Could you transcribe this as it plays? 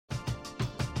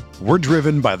We're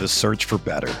driven by the search for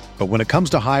better. But when it comes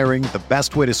to hiring, the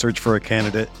best way to search for a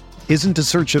candidate isn't to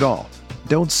search at all.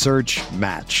 Don't search,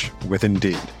 match with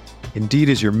Indeed. Indeed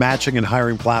is your matching and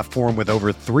hiring platform with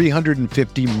over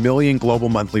 350 million global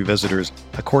monthly visitors,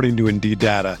 according to Indeed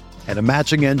data, and a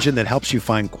matching engine that helps you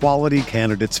find quality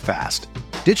candidates fast.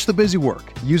 Ditch the busy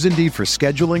work. Use Indeed for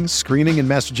scheduling, screening, and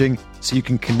messaging so you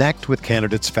can connect with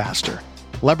candidates faster.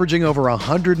 Leveraging over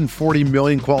 140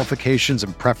 million qualifications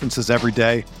and preferences every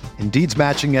day, Indeed's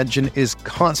matching engine is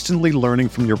constantly learning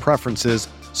from your preferences,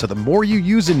 so the more you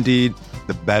use Indeed,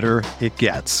 the better it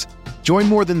gets. Join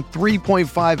more than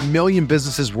 3.5 million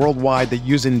businesses worldwide that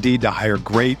use Indeed to hire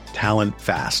great talent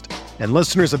fast. And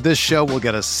listeners of this show will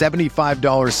get a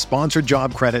 $75 sponsored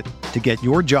job credit to get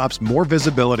your jobs more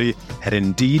visibility at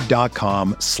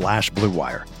Indeed.com/Blue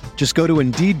Wire. Just go to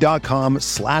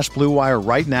Indeed.com/Blue Wire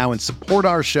right now and support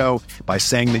our show by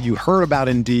saying that you heard about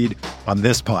Indeed on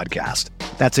this podcast.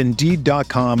 That's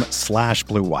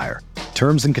Indeed.com/Blue Wire.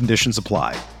 Terms and conditions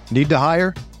apply. Need to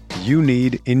hire? You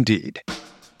need Indeed.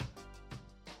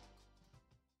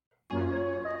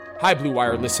 Hi, Blue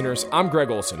Wire listeners. I'm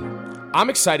Greg Olson. I'm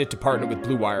excited to partner with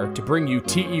Blue Wire to bring you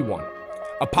TE1,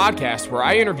 a podcast where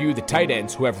I interview the tight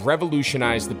ends who have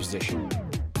revolutionized the position.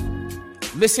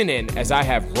 Listen in as I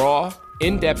have raw,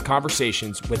 in-depth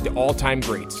conversations with the all-time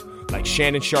greats like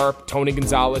Shannon Sharpe, Tony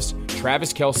Gonzalez,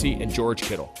 Travis Kelce, and George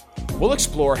Kittle. We'll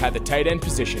explore how the tight end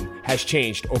position has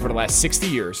changed over the last 60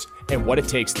 years and what it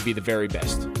takes to be the very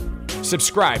best.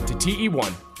 Subscribe to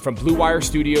TE1 from Blue Wire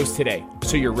Studios today,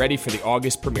 so you're ready for the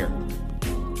August premiere.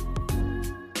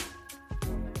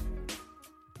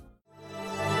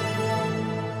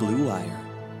 Blue Wire.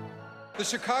 The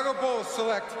Chicago Bulls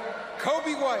select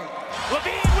Kobe White.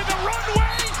 LaVine with the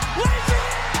runway, lays it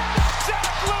in!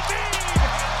 Zach LaVine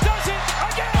does it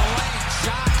again! The lane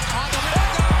shot on the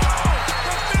window! The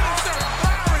finisher,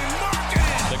 Larry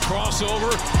Markkinen! The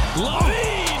crossover,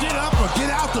 LaVine! Get up or get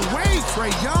out the way,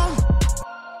 Trae Young!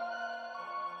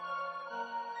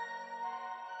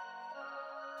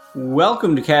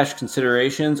 Welcome to Cash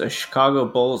Considerations, a Chicago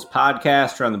Bulls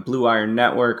podcast on the Blue Wire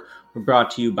Network. We're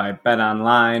brought to you by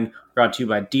BetOnline, brought to you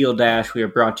by Deal Dash. We are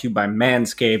brought to you by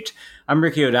Manscaped. I'm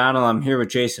Ricky O'Donnell. I'm here with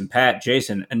Jason Patt.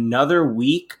 Jason, another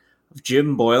week of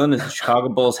Jim Boylen as the Chicago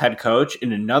Bulls head coach,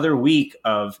 and another week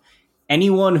of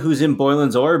anyone who's in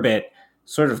Boylen's orbit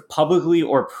sort of publicly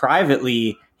or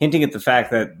privately hinting at the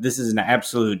fact that this is an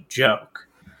absolute joke.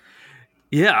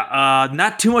 Yeah,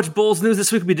 not too much Bulls news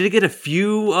this week. We did get a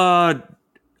few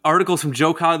articles from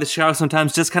Joe Colley, the Chicago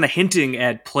Sun-Times, just kind of hinting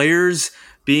at players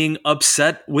being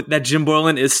upset with that Jim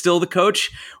Boylen is still the coach.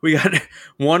 We got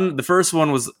one. The first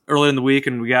one was earlier in the week,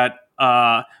 and we got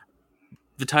the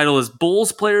title is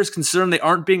 "Bulls Players Concerned They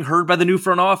Aren't Being Heard by the New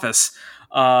Front Office."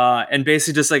 And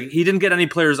basically just like he didn't get any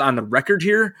players on the record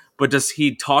here, but just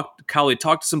Colley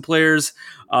talked to some players.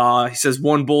 He says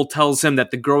one Bull tells him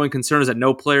that the growing concern is that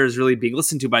no player is really being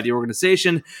listened to by the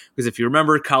organization. Because if you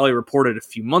remember, Colley reported a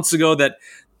few months ago that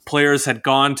players had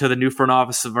gone to the new front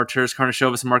office of Arturas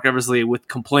Karnisovas and Mark Eversley with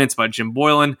complaints about Jim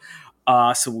Boylen.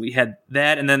 So we had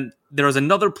that. And then there was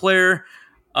another player.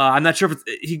 I'm not sure if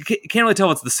he can't really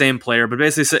tell if it's the same player, but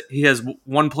basically he has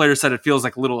one player said it feels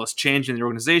like little has changed in the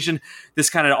organization. This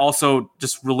kind of also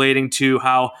just relating to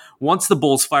how once the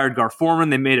Bulls fired Gar Forman,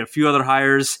 they made a few other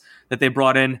hires that they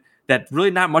brought in that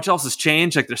really not much else has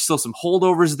changed. Like there's still some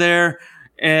holdovers there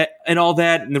and all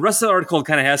that. And the rest of the article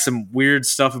kind of has some weird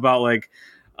stuff about like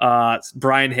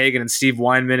Brian Hagan and Steve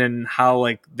Weinman and how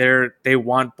like they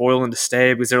want Boylen to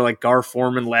stay because they're like Gar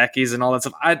Forman lackeys and all that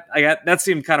stuff. I got that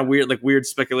seemed kind of weird, like weird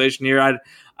speculation here.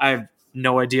 I have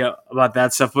no idea about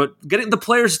that stuff, but getting the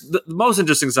players, the most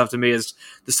interesting stuff to me is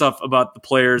the stuff about the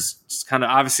players just kind of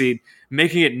obviously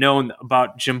making it known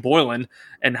about Jim Boylen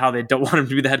and how they don't want him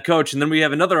to be the head coach. And then we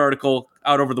have another article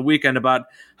out over the weekend about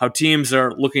how teams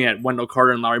are looking at Wendell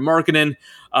Carter and Larry Markkinen,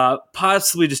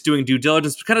 possibly just doing due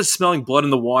diligence, kind of smelling blood in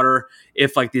the water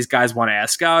if like these guys want to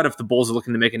ask out, if the Bulls are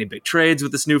looking to make any big trades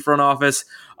with this new front office.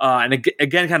 And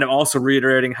again, kind of also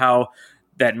reiterating how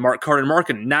that Carter and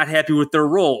Markkinen not happy with their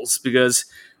roles because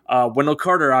Wendell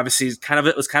Carter obviously was kind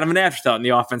of an afterthought in the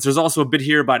offense. There's also a bit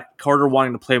here about Carter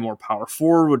wanting to play more power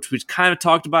forward, which we kind of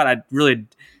talked about. I really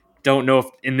don't know if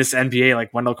in this NBA,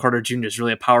 like Wendell Carter Jr. is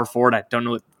really a power forward. I don't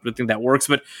really think that works,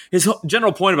 but his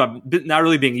general point about not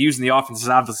really being used in the offense is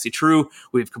obviously true.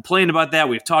 We've complained about that.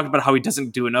 We've talked about how he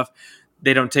doesn't do enough.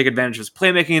 They don't take advantage of his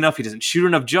playmaking enough. He doesn't shoot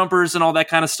enough jumpers and all that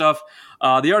kind of stuff.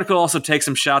 The article also takes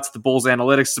some shots at the Bulls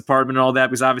analytics department and all that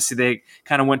because obviously they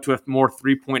kind of went to a more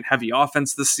three-point heavy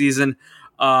offense this season,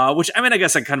 which I mean, I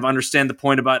guess I kind of understand the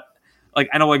point about, like,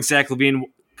 I know like Zach LaVine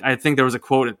I think there was a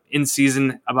quote in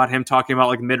season about him talking about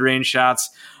like mid-range shots.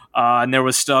 And there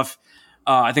was stuff.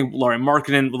 I think Lauri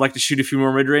Markkanen would like to shoot a few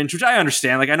more mid-range, which I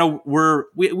understand. Like I know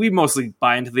we mostly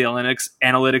buy into the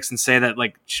analytics and say that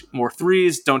like more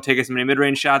threes, don't take as many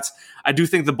mid-range shots. I do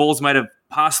think the Bulls might have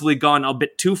possibly gone a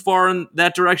bit too far in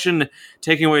that direction,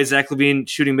 taking away Zach LaVine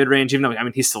shooting mid-range, even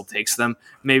though he still takes them,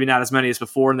 maybe not as many as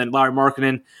before. And then Lauri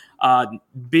Markkanen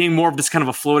being more of just kind of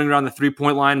a floating around the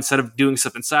 3-point line instead of doing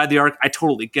stuff inside the arc. I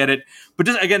totally get it, but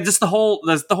just the whole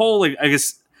like I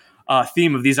guess.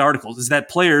 Theme of these articles is that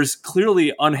players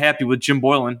clearly unhappy with Jim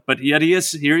Boylen, but yet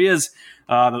here he is.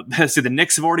 The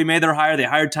Knicks have already made their hire. They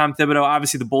hired Tom Thibodeau.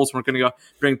 Obviously, the Bulls weren't going to go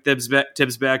bring Tibbs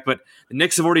back, but the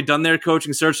Knicks have already done their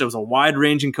coaching search. There was a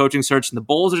wide-ranging coaching search, and the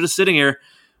Bulls are just sitting here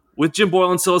with Jim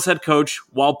Boylen still as head coach,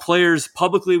 while players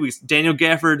publicly, Daniel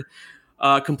Gafford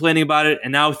complaining about it,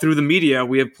 and now through the media,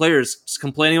 we have players just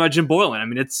complaining about Jim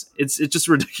Boylen. It's just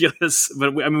ridiculous.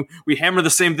 But we hammer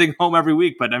the same thing home every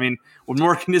week. But what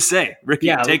more can you say,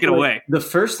 Ricky? Take it away. The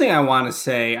first thing I want to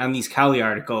say on these Cowley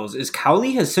articles is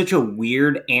Cowley has such a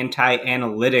weird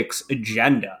anti-analytics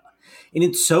agenda, and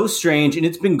it's so strange. And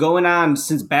it's been going on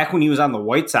since back when he was on the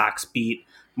White Sox beat.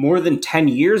 More than 10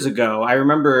 years ago, I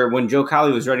remember when Joe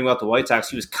Cowley was writing about the White Sox,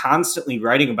 he was constantly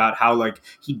writing about how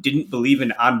he didn't believe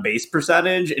in on-base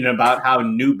percentage and about how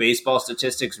new baseball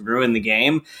statistics ruin the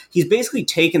game. He's basically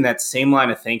taken that same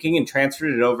line of thinking and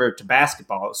transferred it over to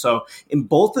basketball. So in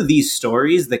both of these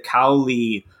stories that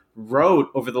Cowley wrote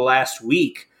over the last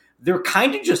week, they're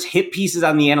kind of just hit pieces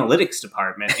on the analytics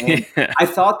department. And I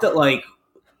thought that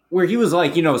where he was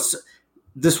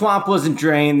the swamp wasn't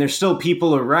drained, there's still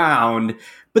people around.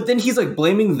 But then he's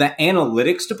blaming the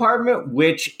analytics department,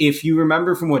 which if you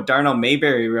remember from what Darnell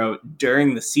Mayberry wrote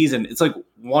during the season, it's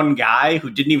one guy who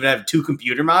didn't even have 2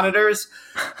 computer monitors.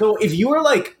 So if you were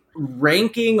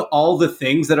ranking all the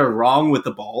things that are wrong with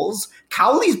the Bulls,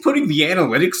 Cowley's putting the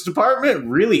analytics department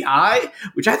really high,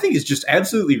 which I think is just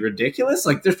absolutely ridiculous.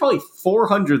 There's probably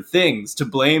 400 things to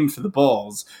blame for the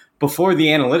Bulls before the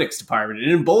analytics department.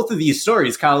 And in both of these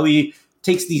stories, Cowley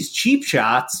takes these cheap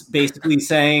shots, basically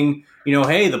saying,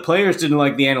 hey, the players didn't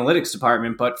like the analytics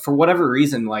department, but for whatever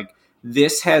reason,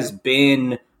 this has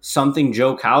been something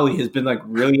Joe Cowley has been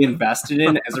really invested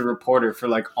in as a reporter for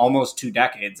almost 2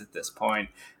 decades at this point,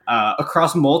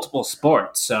 across multiple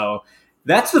sports. So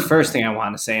that's the first thing I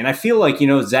want to say. And I feel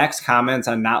Zach's comments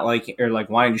on not liking or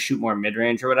wanting to shoot more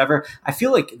mid-range or whatever, I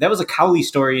feel that was a Cowley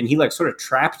story and he sort of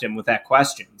trapped him with that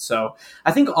question. So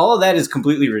I think all of that is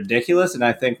completely ridiculous. And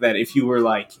I think that if you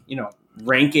were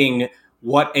ranking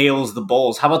what ails the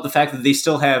Bulls, how about the fact that they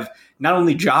still have not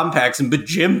only John Paxson, but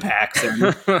Jim Paxson?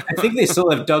 I think they still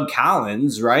have Doug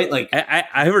Collins, right?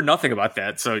 I heard nothing about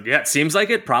that. So yeah, it seems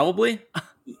like it probably.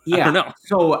 Yeah, I don't know.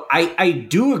 So I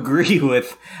do agree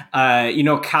with,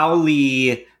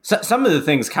 Cowley. Some of the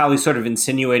things Cowley sort of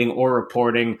insinuating or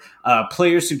reporting,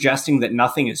 players suggesting that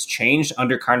nothing has changed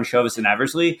under Karnisovas and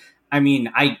Eversley.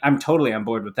 I'm totally on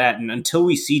board with that. And until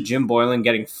we see Jim Boylen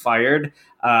getting fired,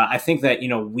 I think that,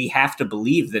 we have to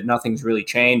believe that nothing's really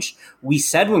changed. We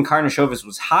said when Karnisovas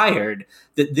was hired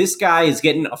that this guy is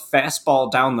getting a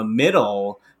fastball down the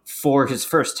middle for his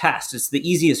first test. It's the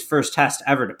easiest first test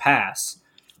ever to pass.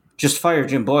 Just fire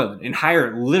Jim Boylen and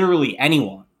hire literally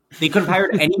anyone. They could have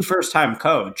hired any first-time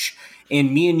coach,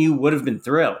 and me and you would have been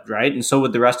thrilled, right? And so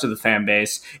would the rest of the fan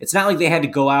base. It's not like they had to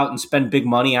go out and spend big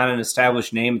money on an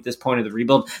established name at this point of the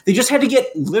rebuild. They just had to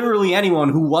get literally anyone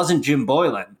who wasn't Jim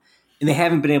Boylen, and they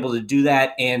haven't been able to do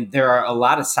that. And there are a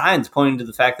lot of signs pointing to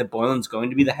the fact that Boylen's going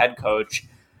to be the head coach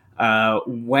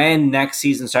when next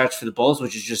season starts for the Bulls,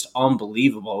 which is just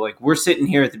unbelievable. We're sitting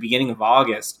here at the beginning of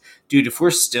August. Dude, if we're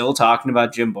still talking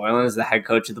about Jim Boylen as the head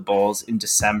coach of the Bulls in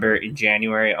December, in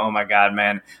January, oh my God,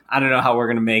 man. I don't know how we're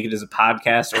going to make it as a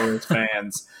podcast or as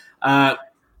fans. But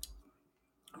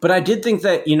I did think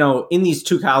that, in these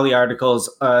 2 Cowley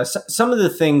articles, some of the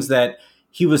things that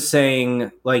he was saying,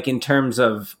 in terms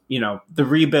of, the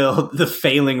rebuild, the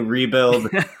failing rebuild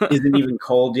isn't even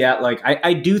cold yet.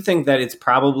 I do think that it's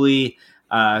probably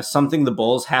something the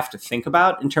Bulls have to think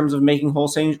about in terms of making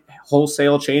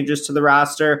wholesale changes to the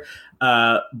roster.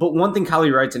 But one thing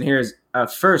Cowley writes in here is,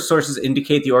 first, sources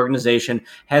indicate the organization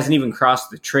hasn't even crossed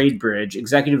the trade bridge.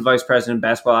 Executive Vice President of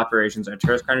Basketball Operations,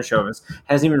 Arturas Karnisovas,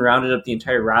 hasn't even rounded up the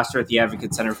entire roster at the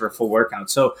Advocate Center for a full workout.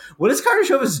 So what is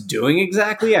Karnisovas doing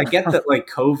exactly? I get that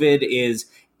COVID is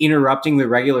interrupting the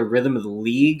regular rhythm of the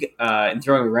league and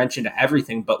throwing a wrench into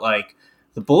everything, but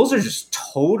the Bulls are just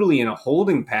totally in a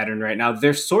holding pattern right now.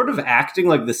 They're sort of acting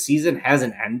like the season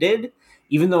hasn't ended,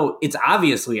 even though it's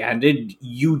obviously ended,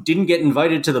 you didn't get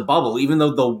invited to the bubble, even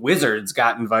though the Wizards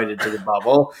got invited to the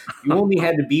bubble. You only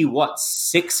had to be,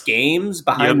 6 games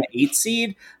behind the 8th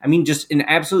seed? I mean, just an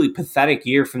absolutely pathetic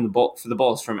year for the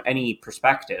Bulls from any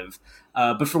perspective.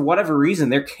 But for whatever reason,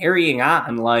 they're carrying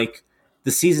on like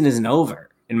the season isn't over,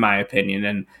 in my opinion.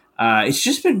 And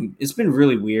it's been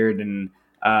really weird. And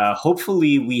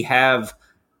hopefully we have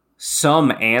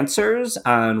some answers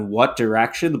on what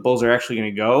direction the Bulls are actually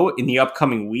going to go in the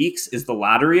upcoming weeks as the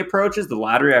lottery approaches. The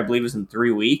lottery, I believe, is in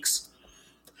 3 weeks.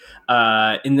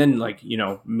 And then,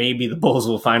 maybe the Bulls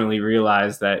will finally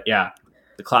realize that,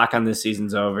 the clock on this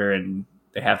season's over and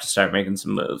they have to start making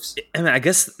some moves. I mean, I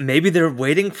guess maybe they're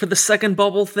waiting for the second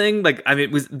bubble thing.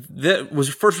 It was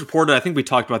first reported. I think we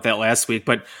talked about that last week,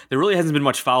 but there really hasn't been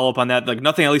much follow up on that.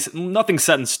 Nothing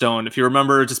set in stone. If you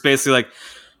remember, just basically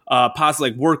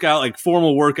possibly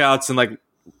formal workouts and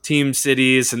team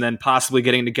cities, and then possibly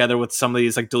getting together with some of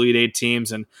these Delete 8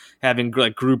 teams and having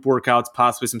group workouts,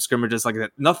 possibly some scrimmages like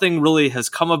that. Nothing really has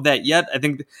come of that yet. I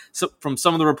think from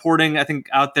some of the reporting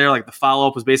out there, the follow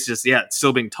up was basically just it's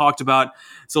still being talked about.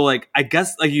 So I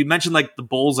guess you mentioned the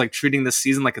Bulls treating this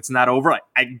season like it's not over.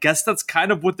 I guess that's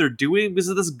kind of what they're doing because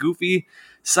of this goofy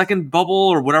second bubble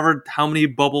or whatever, how many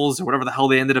bubbles or whatever the hell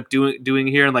they ended up doing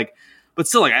here. And but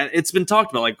still, it's been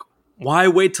talked about. Why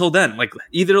wait till then?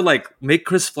 Either make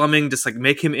Chris Fleming, just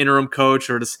make him interim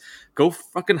coach, or just go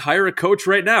fucking hire a coach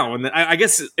right now. And then I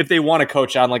guess if they want to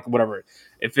coach on whatever,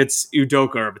 if it's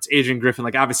Udoka or if it's Adrian Griffin,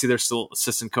 obviously they're still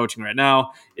assistant coaching right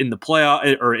now in the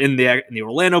playoff or in the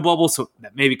Orlando bubble, so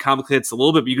that maybe complicates a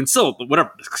little bit. But you can still,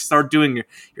 whatever, just start doing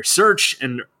your search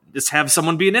and just have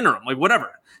someone be an interim,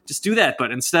 whatever, just do that.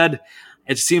 But instead,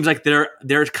 it seems like they're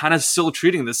kind of still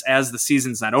treating this as the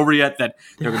season's not over yet, that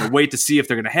they're going to wait to see if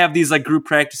they're going to have these group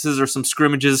practices or some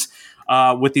scrimmages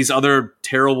with these other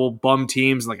terrible bum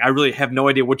teams. I really have no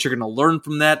idea what you're going to learn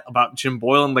from that about Jim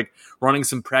Boylen, running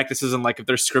some practices and if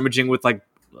they're scrimmaging with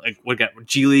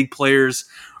G League players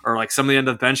or some of the end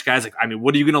of the bench guys.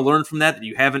 What are you going to learn from that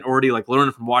you haven't already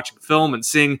learned from watching film and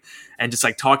seeing and just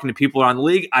talking to people around the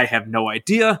league? I have no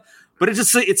idea. But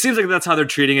it seems like that's how they're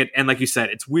treating it, and like you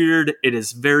said, it's weird. It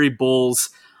is very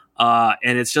Bulls,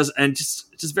 and it's just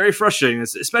very frustrating,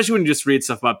 especially when you just read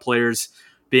stuff about players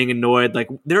being annoyed.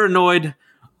 They're annoyed,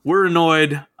 we're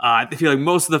annoyed. I feel like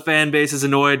most of the fan base is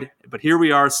annoyed, but here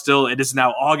we are. Still, it is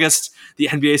now August. The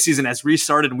NBA season has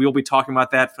restarted, and we will be talking about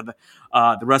that for the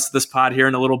rest of this pod here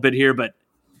in a little bit here. But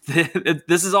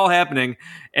this is all happening,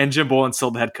 and Jim Boylen's still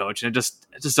the head coach, and it just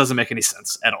doesn't make any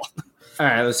sense at all. All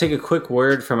right, let's take a quick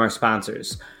word from our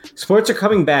sponsors. Sports are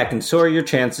coming back, and so are your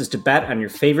chances to bet on your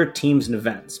favorite teams and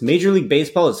events. Major League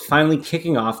Baseball has finally kicked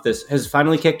off this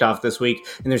week,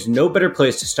 and there's no better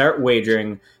place to start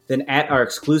wagering than at our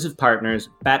exclusive partners,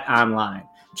 Bet Online.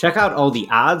 Check out all the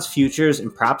odds, futures,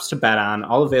 and props to bet on,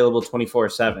 all available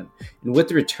 24/7. And with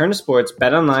the return of sports,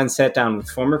 BetOnline sat down with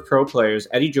former pro players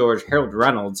Eddie George, Harold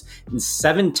Reynolds, and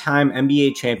 7-time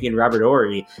NBA champion Robert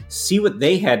Horry. See what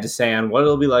they had to say on what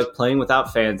it'll be like playing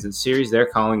without fans in a series they're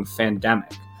calling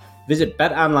Fandemic. Visit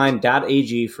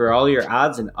betonline.ag for all your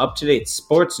odds and up-to-date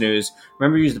sports news.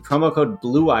 Remember, use the promo code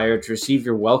BLUEWIRE to receive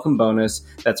your welcome bonus.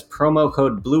 That's promo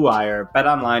code BLUEWIRE.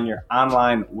 BetOnline, your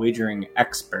online wagering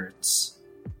experts.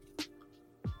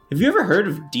 Have you ever heard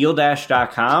of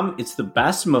DealDash.com? It's the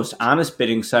best, most honest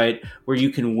bidding site where you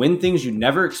can win things you'd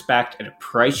never expect at a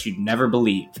price you'd never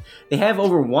believe. They have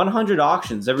over 100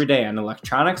 auctions every day on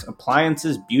electronics,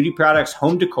 appliances, beauty products,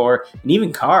 home decor, and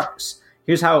even cars.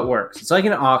 Here's how it works. It's like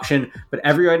an auction, but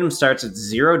every item starts at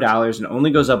 $0 and only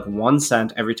goes up 1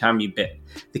 cent every time you bid.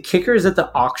 The kicker is that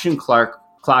the auction clock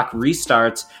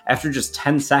restarts after just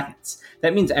 10 seconds.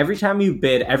 That means every time you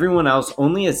bid, everyone else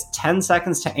only has 10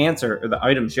 seconds to answer or the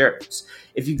item's yours.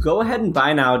 If you go ahead and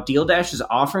buy now, DealDash is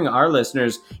offering our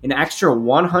listeners an extra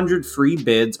 100 free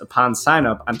bids upon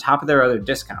sign-up on top of their other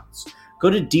discounts.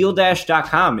 Go to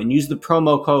DealDash.com and use the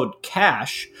promo code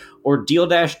CASH or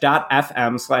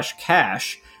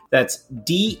DealDash.fm/cash. That's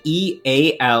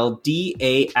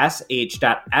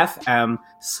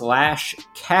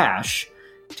DealDash.fm/cash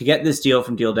to get this deal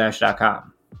from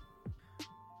DealDash.com.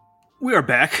 We are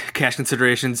back. Cash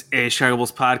Considerations, a Chicago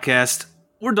Bulls podcast.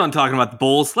 We're done talking about the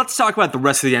Bulls. Let's talk about the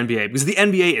rest of the NBA because the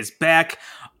NBA is back.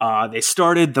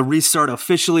 The restart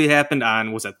officially happened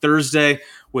on, was it Thursday?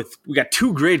 We got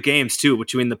 2 great games too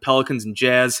between the Pelicans and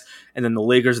Jazz, and then the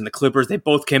Lakers and the Clippers. They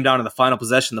both came down to the final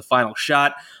possession, the final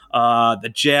shot. The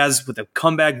Jazz with a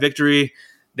comeback victory.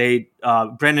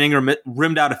 Brandon Ingram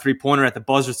rimmed out a 3-pointer at the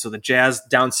buzzer, so the Jazz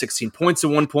down 16 points at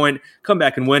one point, come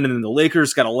back and win, and then the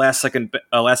Lakers got a last second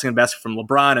basket from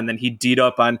LeBron, and then he D'd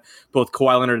up on both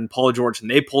Kawhi Leonard and Paul George, and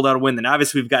they pulled out a win. Then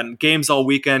obviously we've gotten games all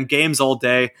weekend, games all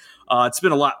day. It's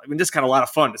been a lot. I mean, just kind of a lot of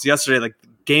fun. It's yesterday, like the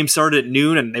game started at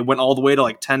noon, and they went all the way to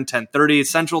like 10:30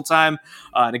 Central Time.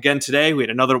 And again today, we have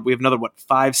another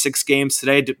 5-6 games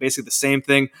today. Basically the same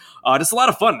thing. Just a lot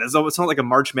of fun. It's not like a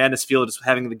March Madness feel, just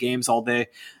having the games all day.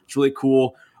 It's really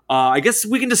cool. I guess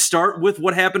we can just start with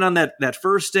what happened on that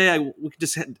first day. We could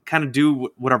just kind of do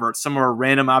whatever, some of our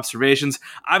random observations.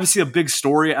 Obviously, a big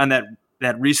story on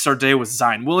that restart day was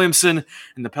Zion Williamson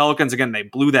and the Pelicans. Again, they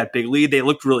blew that big lead. They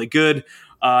looked really good.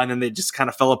 And then they just kind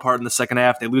of fell apart in the second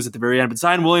half. They lose at the very end. But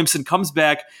Zion Williamson comes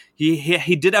back.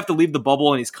 He did have to leave the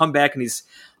bubble, and he's come back, and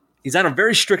he's on a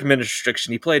very strict minute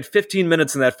restriction. He played 15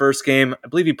 minutes in that first game. I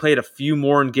believe he played a few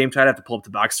more in game time. I have to pull up the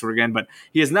box score again, but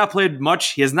he has not played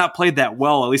much. He has not played that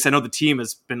well. At least I know the team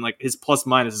has been like, his plus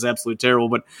minus is absolutely terrible.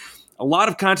 But a lot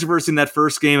of controversy in that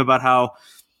first game about how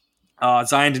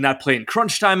Zion did not play in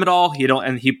crunch time at all.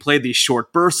 And he played these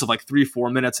short bursts of like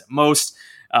 3-4 minutes at most.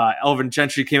 Elvin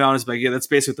Gentry came out and was like, yeah, that's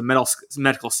basically what the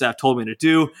medical staff told me to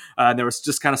do. And there was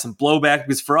just kind of some blowback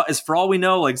because for all we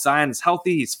know, like Zion is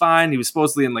healthy. He's fine. He was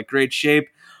supposedly in like great shape.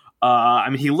 I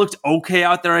mean, he looked okay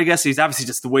out there, I guess. He's obviously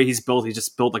just the way he's built. He's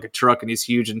just built like a truck, and he's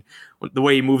huge. And the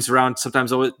way he moves around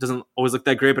sometimes doesn't always look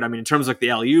that great. But I mean, in terms of like the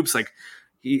alley-oops, like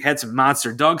he had some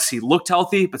monster dunks. He looked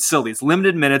healthy, but still these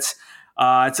limited minutes.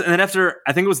 And then after,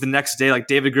 I think it was the next day, like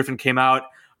David Griffin came out,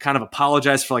 kind of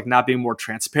apologized for like not being more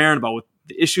transparent about what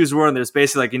the issues were. And there's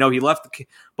basically like, he left the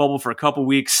bubble for a couple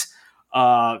weeks,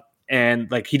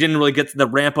 and like he didn't really get the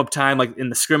ramp up time like in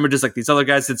the scrimmages like these other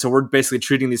guys did. So we're basically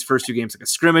treating these first few games like a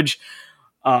scrimmage.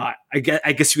 I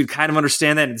guess you could kind of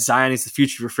understand that. And Zion is the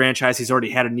future of your franchise. He's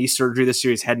already had a knee surgery this year.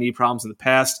 He's had knee problems in the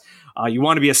past. You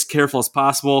want to be as careful as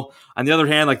possible. On the other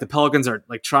hand, like the Pelicans are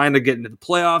like trying to get into the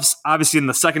playoffs. Obviously, in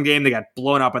the second game, they got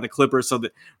blown out by the Clippers, so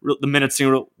the minutes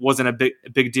wasn't a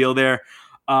big deal there.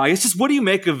 I guess just what do you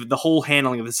make of the whole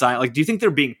handling of the Zion? Like, do you think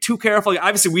they're being too careful? Like,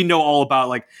 obviously, we know all about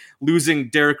like losing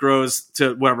Derrick Rose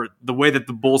to whatever. The way that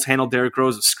the Bulls handled Derrick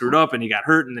Rose was screwed up, and he got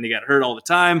hurt, and then he got hurt all the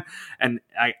time. And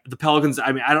the Pelicans,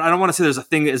 I mean, I don't want to say there's a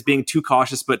thing as being too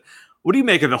cautious, but what do you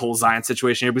make of the whole Zion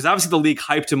situation here? Because obviously the league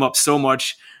hyped him up so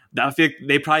much that I feel like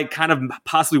they probably kind of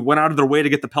possibly went out of their way to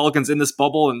get the Pelicans in this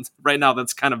bubble, and right now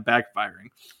that's kind of backfiring.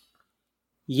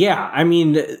 Yeah, I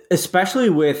mean, especially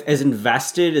with as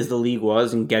invested as the league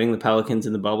was in getting the Pelicans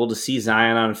in the bubble, to see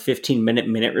Zion on a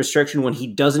 15-minute restriction when he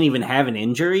doesn't even have an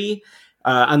injury.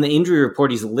 On the injury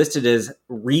report, he's listed as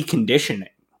reconditioning.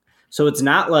 So it's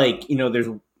not like, there's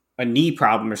a knee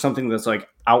problem or something that's like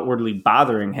outwardly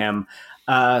bothering him.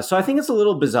 So I think it's a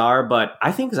little bizarre, but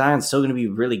I think Zion's still going to be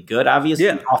really good. Obviously,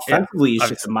 offensively, he's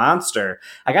just a monster.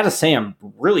 I got to say, I'm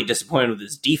really disappointed with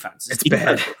his defense. His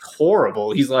defense is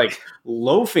horrible. He's like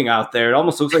loafing out there. It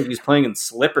almost looks like he's playing in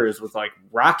slippers with like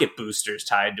rocket boosters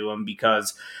tied to him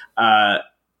because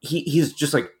he's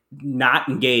just like not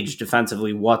engaged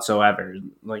defensively whatsoever.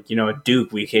 Like, at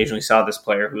Duke, we occasionally saw this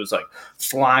player who was like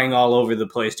flying all over the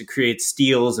place to create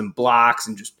steals and blocks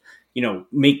and just,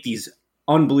 make these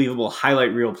unbelievable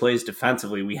highlight reel plays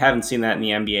defensively. We haven't seen that in the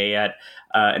NBA yet.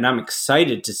 And I'm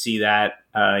excited to see that,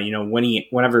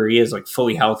 whenever he is like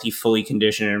fully healthy, fully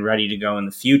conditioned and ready to go in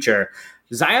the future.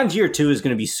 Zion's year 2 is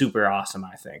going to be super awesome,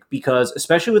 I think, because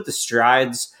especially with the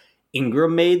strides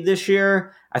Ingram made this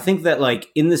year, I think that like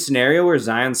in the scenario where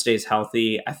Zion stays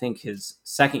healthy, I think his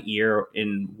second year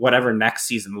in whatever next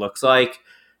season looks like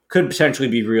could potentially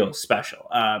be real special.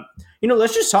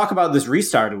 Let's just talk about this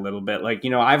restart a little bit. Like,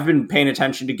 I've been paying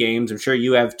attention to games. I'm sure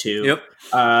you have too.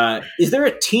 Yep. Is there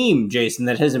a team, Jason,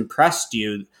 that has impressed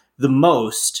you the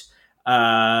most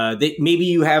that maybe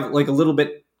you have like a little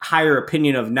bit higher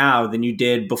opinion of now than you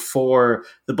did before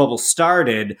the bubble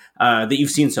started that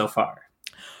you've seen so far?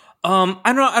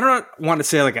 I don't want to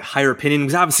say like a higher opinion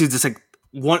because obviously it's just like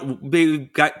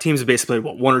teams have basically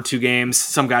played 1 or 2 games.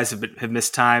 Some guys have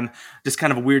missed time. Just kind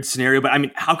of a weird scenario. But I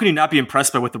mean, how can you not be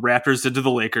impressed by what the Raptors did to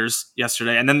the Lakers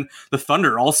yesterday? And then the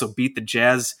Thunder also beat the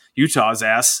Jazz Utah's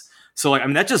ass. So like, I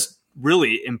mean, that's just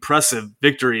really impressive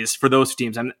victories for those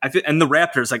teams. And the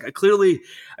Raptors, like clearly,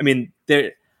 I mean,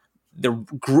 they're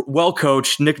well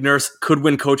coached. Nick Nurse could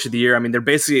win Coach of the Year. I mean, they're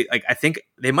basically like, I think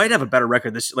they might have a better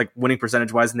record this like winning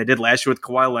percentage wise than they did last year with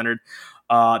Kawhi Leonard.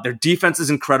 Their defense is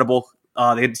incredible.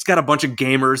 They just got a bunch of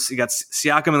gamers. You got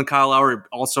Siakam and Kyle Lowry,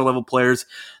 all-star level players.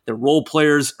 Their role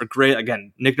players are great.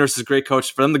 Again, Nick Nurse is a great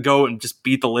coach. For them to go and just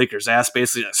beat the Lakers' ass,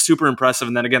 basically, super impressive.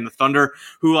 And then again, the Thunder,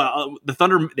 they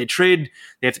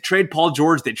have to trade Paul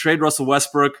George. They trade Russell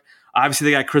Westbrook. Obviously,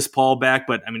 they got Chris Paul back,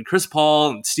 but I mean, Chris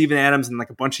Paul and Steven Adams and like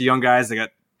a bunch of young guys. They got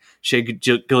Shai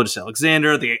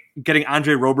Gilgeous-Alexander. They getting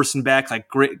Andre Roberson back. Like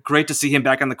great to see him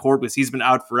back on the court because he's been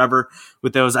out forever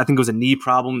with those. I think it was a knee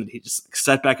problem that he just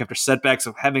setback after setback.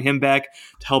 So having him back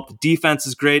to help the defense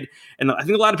is great. And I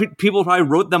think a lot of people probably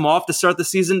wrote them off to start the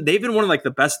season. They've been one of like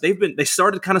the best. They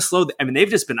started kind of slow. I mean, they've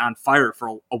just been on fire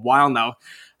for a while now.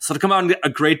 So to come out and get a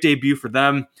great debut for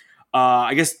them.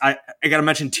 I guess I got to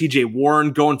mention T.J.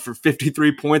 Warren going for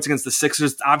 53 points against the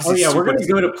Sixers. Obviously, we're going to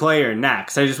go to player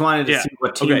next. I just wanted to see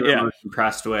what team you're most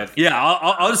impressed with. Yeah,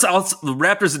 I'll the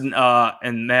Raptors and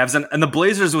Mavs and the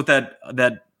Blazers with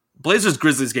that Blazers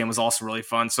Grizzlies game was also really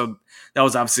fun. So that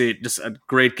was obviously just a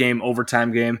great game,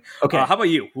 overtime game. Okay, how about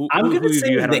you? I'm going to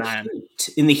say the Heat.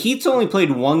 And the Heat's only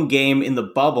played one game in the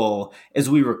bubble as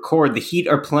we record. The Heat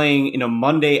are playing in a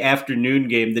Monday afternoon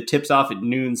game that tips off at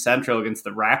noon Central against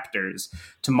the Raptors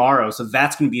tomorrow. So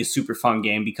that's going to be a super fun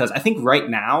game because I think right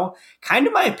now, kind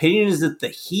of my opinion is that the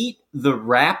Heat, the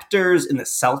Raptors, and the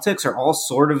Celtics are all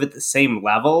sort of at the same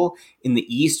level in the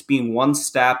East, being one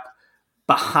step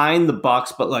behind the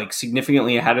Bucks, but like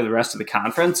significantly ahead of the rest of the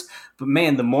conference. But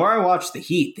man, the more I watch the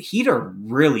Heat are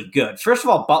really good. First of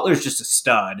all, Butler's just a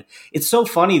stud. It's so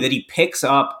funny that he picks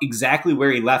up exactly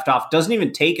where he left off, doesn't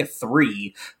even take a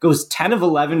three, goes 10 of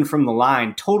 11 from the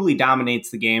line, totally dominates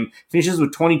the game, finishes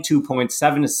with 22 points,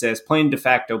 7 assists, playing de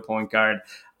facto point guard.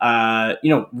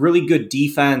 Really good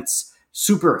defense,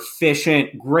 super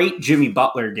efficient, great Jimmy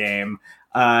Butler game.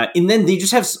 And then they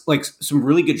just have like some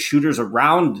really good shooters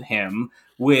around him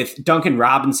with Duncan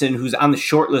Robinson, who's on the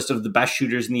short list of the best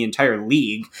shooters in the entire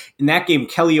league. In that game,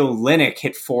 Kelly Olynyk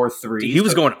hit 4 threes. He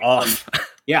was going off.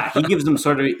 Yeah, he gives them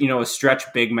sort of, a stretch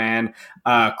big man.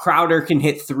 Crowder can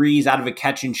hit threes out of a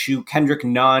catch and shoot. Kendrick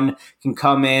Nunn can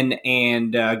come in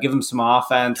and give him some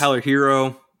offense. Tyler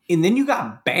Hero. And then you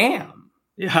got Bam.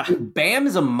 Yeah. Bam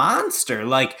is a monster.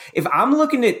 Like, if I'm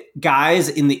looking at guys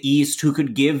in the East who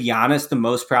could give Giannis the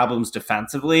most problems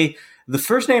defensively, the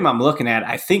first name I'm looking at,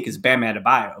 I think, is Bam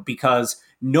Adebayo, because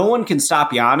no one can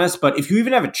stop Giannis, but if you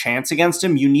even have a chance against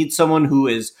him, you need someone who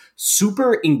is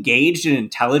super engaged and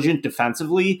intelligent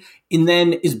defensively, and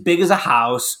then is big as a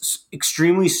house,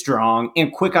 extremely strong,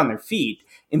 and quick on their feet.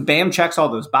 And Bam checks all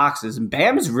those boxes. And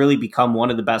Bam has really become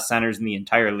one of the best centers in the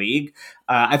entire league.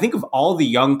 I think of all the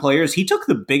young players, he took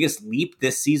the biggest leap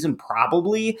this season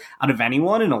probably out of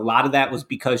anyone. And a lot of that was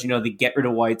because, they get rid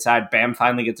of Whiteside. Bam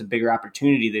finally gets a bigger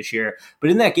opportunity this year. But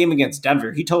in that game against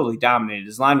Denver, he totally dominated.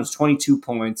 His line was 22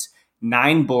 points,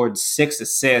 9 boards, 6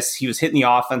 assists. He was hitting the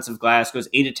offensive glass, goes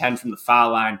 8 of 10 from the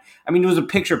foul line. I mean, it was a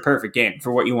picture-perfect game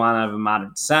for what you want out of a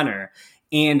modern center.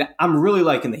 And I'm really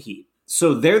liking the Heat.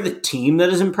 So they're the team that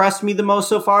has impressed me the most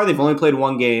so far. They've only played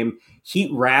one game. Heat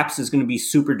Raps is going to be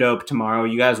super dope tomorrow.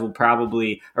 You guys will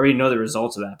probably already know the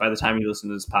results of that by the time you listen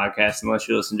to this podcast, unless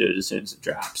you listen to it as soon as it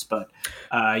drops. But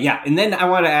and then I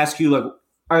want to ask you,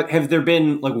 have there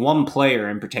been one player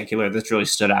in particular that's really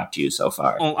stood out to you so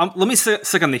far? Let me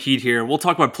stick on the Heat here. We'll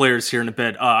talk about players here in a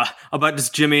bit. About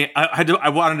just Jimmy, I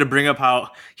wanted to bring up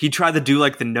how he tried to do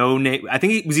the no name. I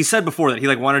think he said before that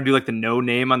he wanted to do the no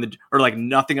name on the, or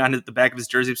nothing on the back of his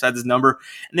jersey besides his number,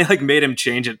 and they made him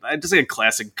change it. Just a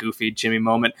classic goofy Jimmy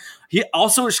moment. He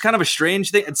also is kind of a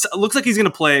strange thing. It looks like he's going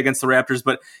to play against the Raptors,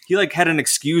 but he had an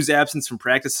excused absence from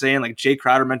practice today, and Jay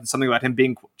Crowder mentioned something about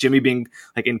Jimmy being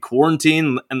in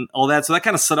quarantine and all that. So that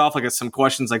kind of set off some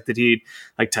questions did he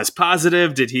test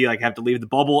positive? Did he have to leave the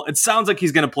bubble? It sounds like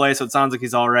he's going to play, so it sounds like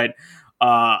he's all right.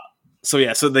 So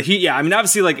the Heat, I mean,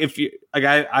 obviously, if you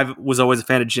I was always a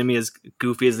fan of Jimmy, as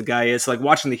goofy as the guy is. So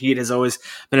watching the Heat has always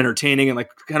been entertaining, and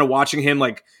kind of watching him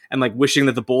and wishing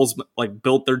that the Bulls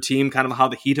built their team, kind of how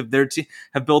the Heat have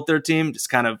built their team. Just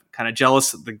kind of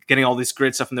jealous of getting all these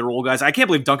great stuff from their role guys. I can't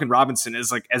believe Duncan Robinson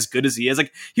is as good as he is.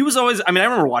 He was always. I mean, I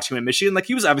remember watching him in Michigan.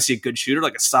 He was obviously a good shooter,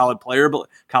 a solid player, but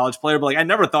college player. But I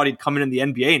never thought he'd come in the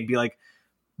NBA and be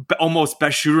almost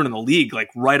best shooter in the league,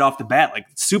 right off the bat.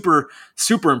 Super,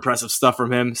 super impressive stuff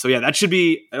from him. So that should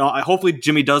be, hopefully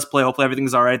Jimmy does play. Hopefully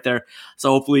everything's all right there.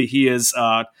 So hopefully he is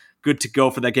good to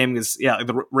go for that game, because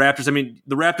the Raptors, I mean,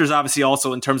 the Raptors obviously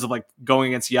also in terms of going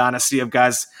against Giannis, you have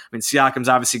guys, I mean, Siakam's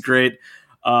obviously great.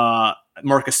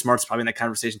 Marcus Smart's probably in that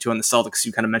conversation too on the Celtics.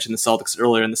 You kind of mentioned the Celtics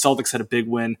earlier, and the Celtics had a big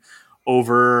win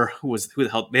over who the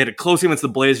hell? They had a close game against the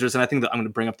Blazers, and I think that I'm going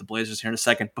to bring up the Blazers here in a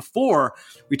second. Before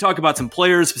we talk about some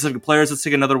players, specific players, let's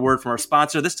take another word from our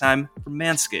sponsor, this time from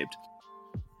Manscaped.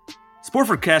 Support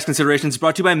for Cash Considerations is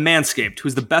brought to you by Manscaped,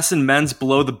 who's the best in men's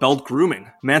below-the-belt grooming.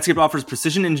 Manscaped offers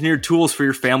precision-engineered tools for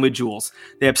your family jewels.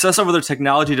 They obsess over their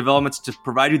technology developments to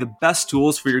provide you the best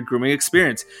tools for your grooming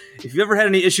experience. If you've ever had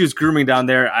any issues grooming down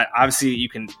there, obviously you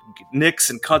can get nicks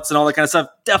and cuts and all that kind of stuff.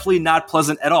 Definitely not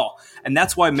pleasant at all. And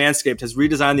that's why Manscaped has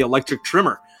redesigned the electric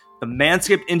trimmer. The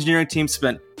Manscaped engineering team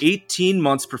spent 18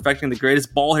 months perfecting the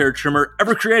greatest ball hair trimmer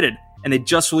ever created, and they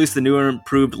just released the new and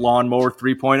improved Lawnmower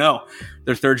 3.0.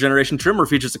 Their third-generation trimmer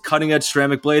features a cutting-edge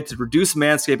ceramic blade to reduce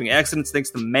manscaping accidents thanks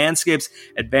to Manscaped's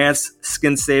advanced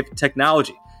skin-safe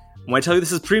technology. When I tell you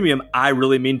this is premium, I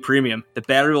really mean premium. The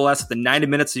battery will last up to 90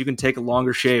 minutes so you can take a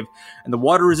longer shave. And the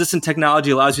water-resistant technology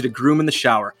allows you to groom in the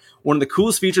shower. One of the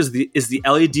coolest features is the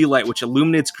LED light, which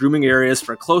illuminates grooming areas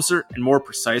for a closer and more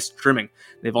precise trimming.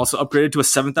 They've also upgraded to a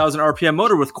 7,000 RPM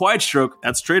motor with Quiet Stroke,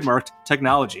 that's trademarked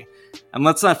technology. And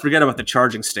let's not forget about the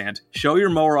charging stand. Show your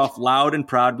mower off loud and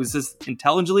proud with this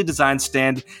intelligently designed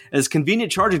stand as a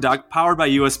convenient charging dock powered by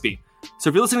USB. So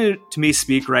if you're listening to me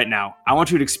speak right now, I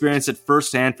want you to experience it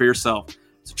firsthand for yourself.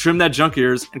 So trim that junk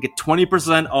ears and get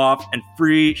 20% off and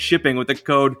free shipping with the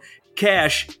code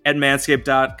CASH at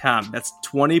manscaped.com. That's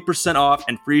 20% off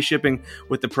and free shipping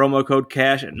with the promo code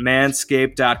CASH at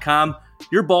manscaped.com.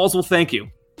 Your balls will thank you.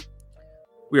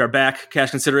 We are back.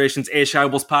 Cash Considerations, a Chicago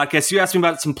Bulls podcast. You asked me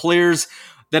about some players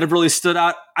that have really stood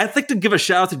out. I'd like to give a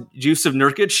shout out to Jusuf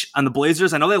Nurkic on the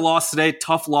Blazers. I know they lost today,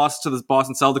 tough loss to the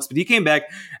Boston Celtics, but he came back,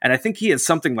 and I think he had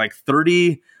something like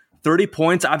 30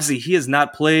 points. Obviously, he has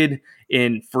not played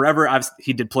in forever. Obviously,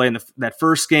 he did play in that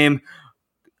first game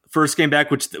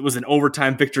back, which was an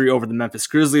overtime victory over the Memphis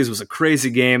Grizzlies. It was a crazy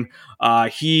game.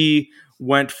 He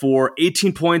went for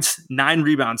 18 points, 9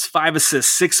 rebounds, 5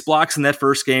 assists, 6 blocks in that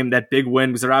first game, that big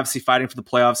win, because they're obviously fighting for the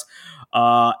playoffs.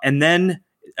 And then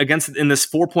in this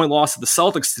 4-point loss to the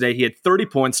Celtics today, he had 30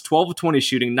 points, 12 of 20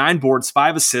 shooting, 9 boards,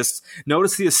 5 assists.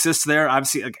 Notice the assists there,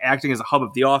 obviously acting as a hub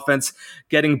of the offense,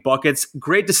 getting buckets.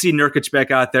 Great to see Nurkic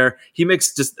back out there. He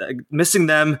makes just missing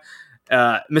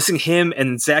him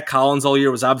and Zach Collins all year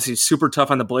was obviously super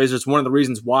tough on the Blazers. One of the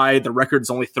reasons why the record is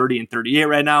only 30-38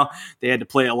 right now. They had to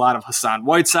play a lot of Hassan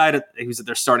Whiteside. He was at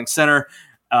their starting center.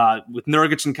 With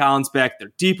Nurkic and Collins back,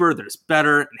 they're deeper, they're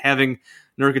better, and having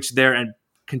Nurkic there and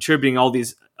contributing all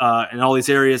these in all these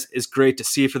areas is great to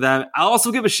see for them. I'll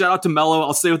also give a shout out to Melo.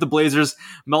 I'll stay with the Blazers.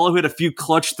 Melo hit a few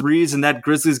clutch threes in that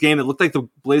Grizzlies game. It looked like the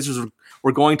Blazers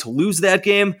were going to lose that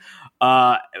game.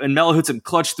 And Melo hit some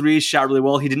clutch threes, shot really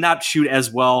well. He did not shoot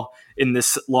as well in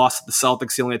this loss to the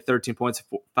Celtics. He only had 13 points,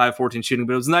 5-14 shooting,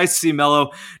 but it was nice to see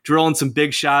Melo drilling some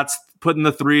big shots, putting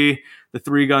the three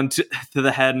gun to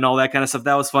the head and all that kind of stuff.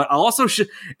 That was fun. I'll also,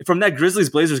 from that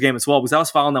Grizzlies-Blazers game as well, because I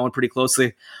was following that one pretty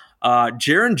closely,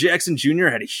 Jaren Jackson Jr.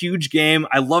 had a huge game.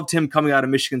 I loved him coming out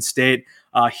of Michigan State.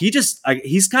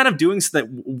 He's kind of doing so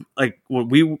that like what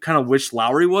we kind of wish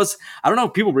Lowry was. I don't know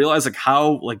if people realize like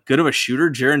how like good of a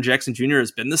shooter Jaren Jackson Jr.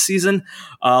 has been this season.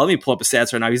 Let me pull up his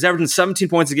stats right now. He's averaging 17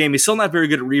 points a game. He's still not very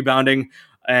good at rebounding,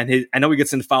 and I know he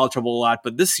gets into foul trouble a lot.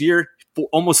 But this year,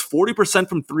 almost 40%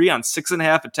 from three on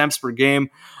 6.5 attempts per game.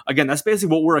 Again, that's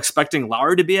basically what we're expecting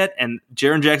Lowry to be at, and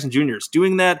Jaren Jackson Jr. is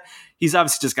doing that. He's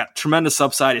obviously just got tremendous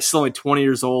upside. He's still only 20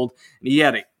 years old, and he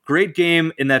had a great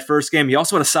game in that first game. He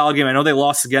also had a solid game. I know they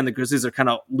lost again. The Grizzlies are kind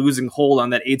of losing hold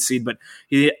on that 8th seed, but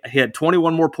he had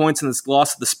 21 more points in this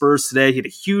loss to the Spurs today. He had a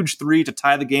huge three to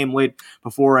tie the game late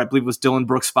before, I believe it was Dylan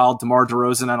Brooks fouled DeMar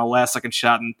DeRozan on a last-second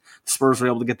shot, and the Spurs were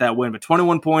able to get that win. But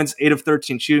 21 points, 8 of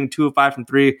 13 shooting, 2 of 5 from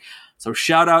 3. So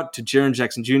shout out to Jaren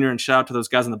Jackson Jr. and shout out to those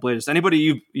guys on the Blazers.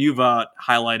 Anybody you've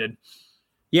highlighted?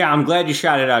 Yeah, I'm glad you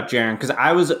shouted out Jaren, because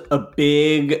I was a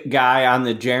big guy on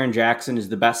the Jaren Jackson is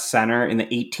the best center in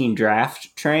the 18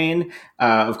 draft train.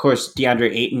 Of course,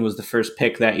 DeAndre Ayton was the first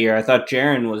pick that year. I thought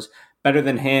Jaren was better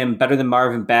than him, better than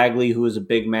Marvin Bagley, who was a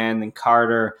big man, than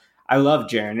Carter. I love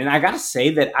Jaren. And I got to say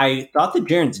that I thought that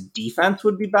Jaren's defense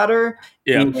would be better.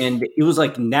 Yeah. And it was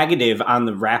like negative on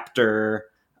the Raptor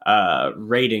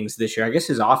ratings this year. I guess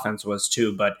his offense was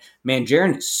too, but man,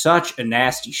 Jaren is such a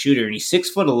nasty shooter, and he's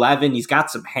 6'11". He's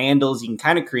got some handles. He can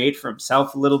kind of create for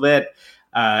himself a little bit.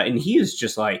 And he is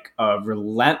just like a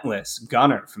relentless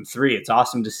gunner from three. It's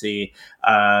awesome to see.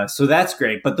 So that's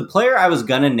great. But the player I was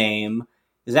going to name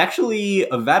is actually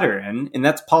a veteran, and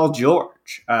that's Paul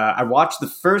George. I watched the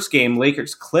first game,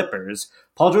 Lakers-Clippers.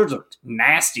 Paul George looked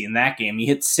nasty in that game. He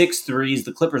hit 6 threes.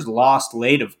 The Clippers lost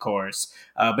late, of course.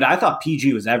 But I thought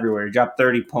PG was everywhere. He dropped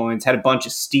 30 points, had a bunch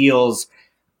of steals.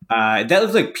 That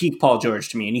was like peak Paul George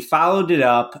to me. And he followed it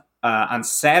up on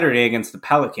Saturday against the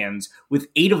Pelicans with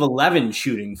 8 of 11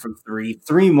 shooting from three,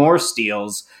 3 more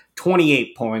steals,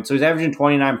 28 points. So he's averaging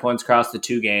 29 points across the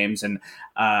 2 games. And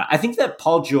I think that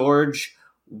Paul George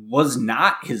was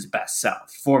not his best self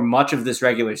for much of this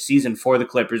regular season for the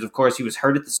Clippers. Of course, he was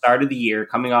hurt at the start of the year,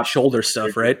 coming off shoulder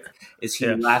stuff, right? As he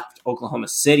left Oklahoma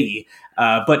City.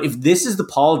 But if this is the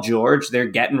Paul George they're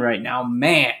getting right now,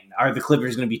 man, are the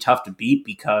Clippers going to be tough to beat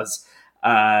because,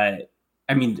 him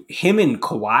and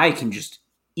Kawhi can just,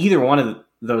 either one of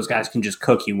those guys can just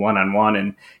cook you one-on-one.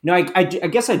 And, I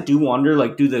guess I do wonder,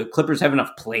 like, do the Clippers have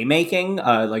enough playmaking?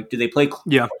 Do they play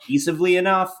cohesively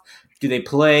enough? Do they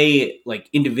play, like,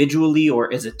 individually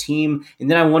or as a team? And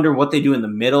then I wonder what they do in the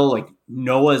middle. Like,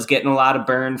 Noah's getting a lot of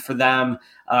burn for them.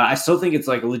 I still think it's,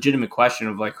 like, a legitimate question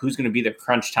of, like, who's going to be their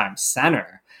crunch time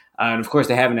center. And, of course,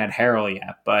 they haven't had Harrell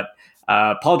yet. But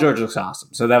Paul George looks awesome.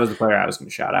 So that was the player I was going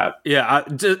to shout out. Yeah,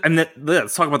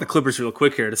 let's talk about the Clippers real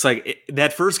quick here. It's like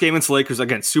that first game against the Lakers,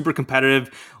 again, super competitive.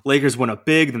 Lakers went up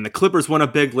big, then the Clippers went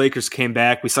up big. Lakers came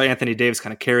back. We saw Anthony Davis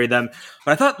kind of carry them.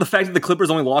 But I thought the fact that the Clippers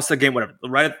only lost that game,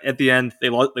 right at the end, they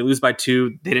lose by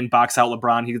 2. They didn't box out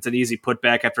LeBron. He gets an easy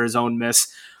putback after his own miss.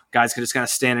 Guys just kind of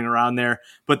standing around there.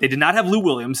 But they did not have Lou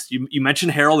Williams. You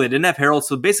mentioned Harrell. They didn't have Harrell.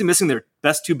 So basically missing their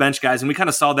best 2 bench guys. And we kind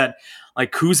of saw that,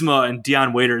 like, Kuzma and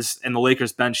Dion Waiters and the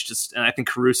Lakers bench and I think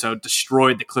Caruso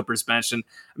destroyed the Clippers bench. And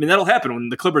that'll happen when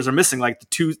the Clippers are missing like the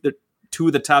two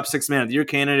of the top 6 man of the year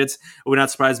candidates. It would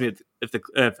not surprise me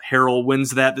if Harrell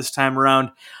wins that this time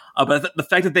around. But the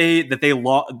fact that they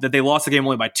lost the game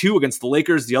only by 2 against the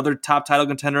Lakers, the other top title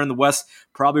contender in the West,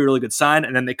 probably a really good sign.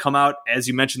 And then they come out, as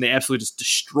you mentioned, they absolutely just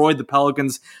destroyed the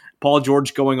Pelicans. Paul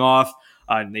George going off.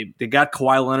 They got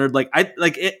Kawhi Leonard.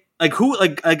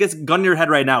 I guess gun to your head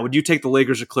right now, would you take the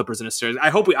Lakers or Clippers in a series?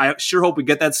 I sure hope we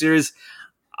get that series.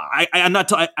 I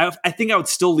think I would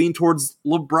still lean towards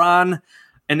LeBron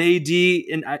and AD,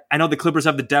 and I know the Clippers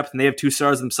have the depth and they have 2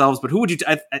 stars themselves, but who would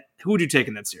you take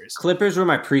in that series? Clippers were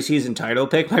my preseason title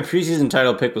pick. My preseason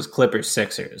title pick was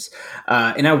Clippers-Sixers.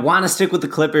 And I want to stick with the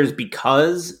Clippers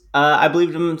because I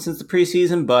believed them since the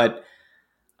preseason, but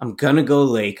I'm going to go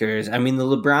Lakers. The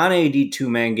LeBron AD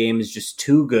 2-man game is just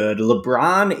too good.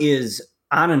 LeBron is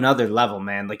on another level,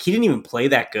 man. Like, he didn't even play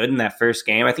that good in that first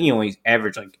game. I think he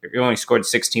only scored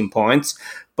 16 points,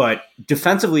 but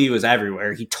defensively he was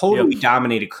everywhere. He totally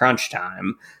dominated crunch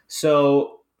time.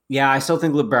 So, yeah, I still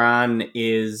think LeBron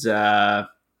is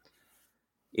probably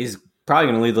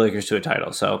going to lead the Lakers to a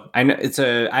title. So,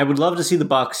 I would love to see the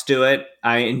Bucks do it.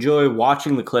 I enjoy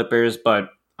watching the Clippers, but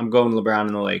I'm going LeBron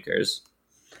and the Lakers.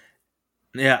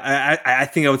 Yeah, I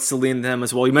think I would still lean them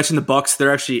as well. You mentioned the Bucks;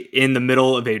 they're actually in the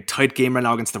middle of a tight game right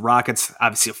now against the Rockets.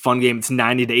 Obviously, a fun game. It's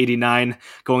 90-89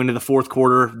 going into the fourth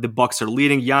quarter. The Bucks are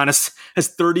leading. Giannis has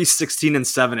 30, 16, and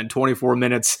 7 in 24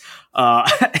 minutes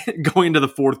going into the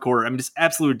fourth quarter. Just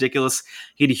absolutely ridiculous.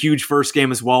 He had a huge first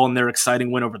game as well in their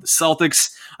exciting win over the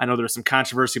Celtics. I know there was some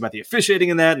controversy about the officiating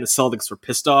in that, and the Celtics were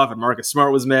pissed off, and Marcus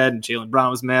Smart was mad, and Jaylen Brown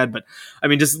was mad. But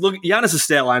just look, Giannis'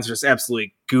 stat lines are just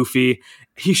absolutely goofy.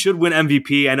 He should win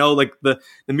MVP. I know, like, the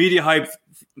media hype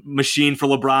machine for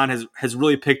LeBron has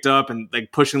really picked up and,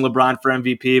 like, pushing LeBron for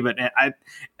MVP, but I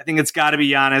think it's got to be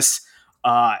Giannis.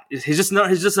 His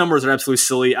numbers are absolutely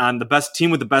silly on the best team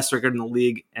with the best record in the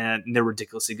league, and they're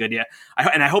ridiculously good. Yeah,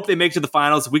 I hope they make it to the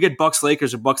finals. If we get Bucks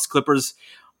Lakers or Bucks Clippers,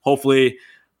 hopefully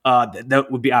that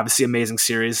would be obviously an amazing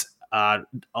series.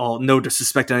 No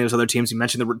disrespect to any of those other teams. You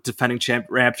mentioned the defending champ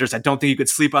Raptors. I don't think you could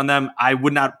sleep on them. I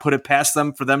would not put it past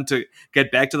them for them to get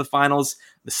back to the finals.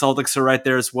 The Celtics are right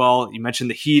there as well. You mentioned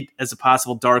the Heat as a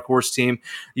possible dark horse team.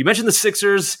 You mentioned the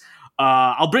Sixers.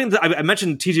 I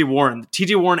mentioned TJ Warren.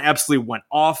 TJ Warren absolutely went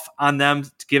off on them.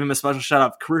 To give him a special shout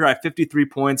out, career high 53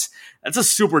 points. That's a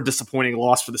super disappointing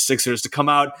loss for the Sixers to come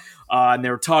out and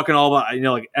they were talking all about,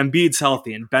 like, Embiid's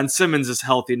healthy and Ben Simmons is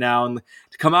healthy now, and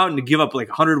to come out and to give up like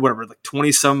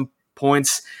 20 some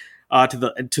points to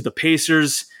the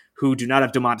Pacers, who do not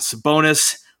have Domantas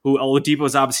Sabonis, who Oladipo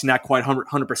is obviously not quite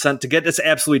 100%, to get this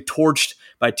absolutely torched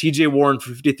by TJ Warren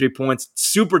for 53 points.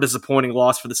 Super disappointing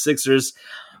loss for the Sixers.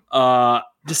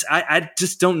 I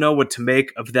just don't know what to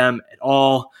make of them at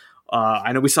all.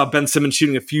 I know we saw Ben Simmons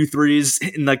shooting a few threes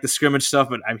in, like, the scrimmage stuff,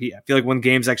 but I feel like when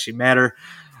games actually matter,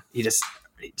 he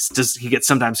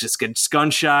sometimes gets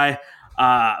gun shy.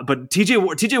 But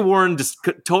TJ Warren just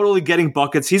totally getting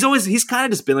buckets. He's kind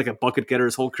of just been like a bucket getter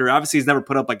his whole career. Obviously, he's never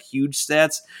put up like huge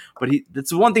stats, but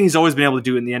that's one thing he's always been able to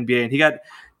do in the NBA. And he got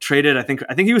traded. I think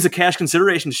he was a cash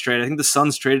consideration trade. I think the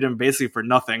Suns traded him basically for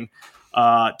nothing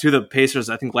to the Pacers,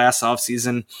 I think, last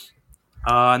offseason.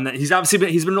 And he's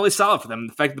been really solid for them.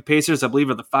 The fact that the Pacers, I believe,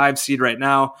 are the 5 seed right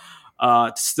now,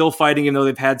 still fighting, even though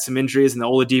they've had some injuries and the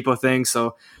Oladipo thing.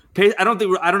 So I don't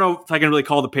know if I can really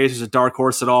call the Pacers a dark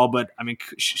horse at all, but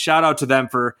shout out to them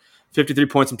for 53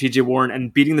 points from TJ Warren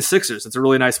and beating the Sixers. It's a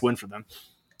really nice win for them.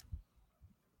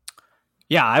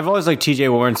 Yeah, I've always liked TJ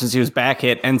Warren since he was back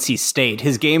at NC State.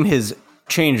 His game has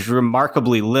changed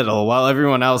remarkably little, while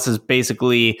everyone else has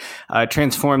basically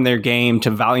transformed their game to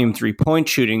volume 3-point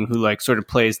shooting, who like sort of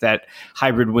plays that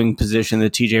hybrid wing position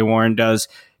that TJ Warren does.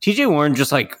 TJ Warren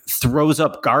just like throws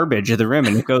up garbage at the rim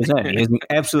and it goes in. He has an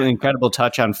absolutely incredible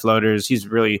touch on floaters. He's a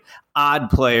really odd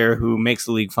player who makes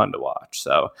the league fun to watch.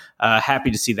 So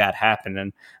happy to see that happen.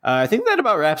 And I think that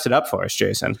about wraps it up for us,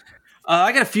 Jason.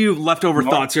 I got a few leftover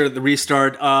thoughts here at the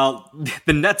restart.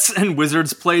 The Nets and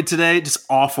Wizards played today, just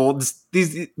awful.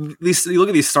 These you look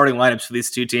at these starting lineups for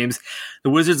these two teams. The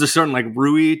Wizards are starting like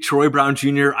Rui, Troy Brown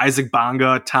Jr., Isaac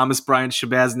Bonga, Thomas Bryant,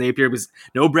 Shabazz Napier. Because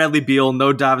no Bradley Beal,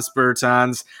 no Davis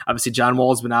Bertans. Obviously, John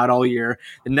Wall's been out all year.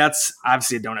 The Nets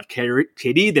obviously don't have KD.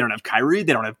 They don't have Kyrie.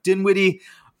 They don't have Dinwiddie.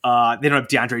 They don't have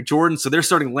DeAndre Jordan. So they're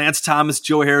starting Lance Thomas,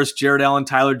 Joe Harris, Jared Allen,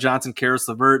 Tyler Johnson, Karis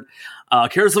LeVert.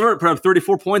 Karis LeVert put up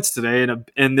 34 points today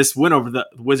in this win over the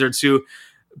Wizards, who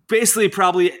basically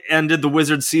probably ended the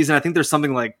Wizards season. I think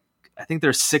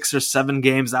they're 6 or 7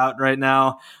 games out right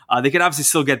now. They could obviously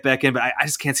still get back in, but I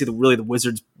just can't see the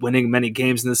Wizards winning many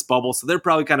games in this bubble. So they're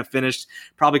probably kind of finished,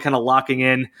 probably kind of locking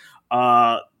in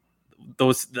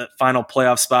the final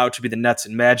playoff spot, which would be the Nets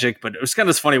and Magic. But it was kind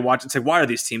of just funny watching. It's like, why are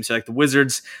these teams here? Like the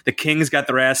Wizards, the Kings got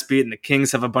their ass beat, and the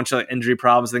Kings have a bunch of injury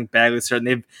problems. I think Bagley started,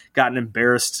 and they've gotten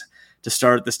embarrassed to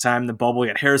start at this time in the bubble. We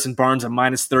got Harrison Barnes at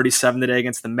minus 37 today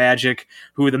against the Magic,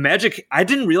 I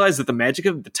didn't realize that the Magic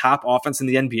have the top offense in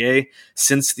the NBA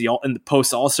since in the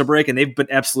post All-Star break, and they've been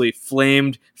absolutely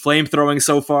flame throwing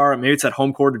so far. Maybe it's that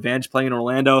home court advantage playing in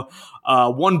Orlando.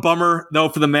 One bummer, though,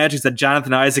 for the Magic is that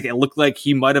Jonathan Isaac, it looked like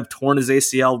he might have torn his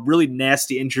ACL, really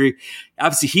nasty injury.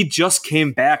 Obviously, he just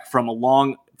came back from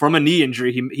a knee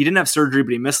injury. He didn't have surgery,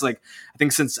 but he missed I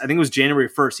think it was January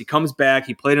 1st. He comes back.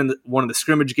 He played in one of the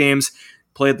scrimmage games,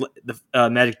 played the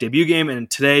Magic debut game, and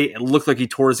today it looked like he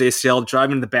tore his ACL,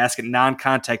 driving to the basket,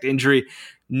 non-contact injury,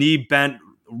 knee bent,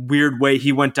 weird way.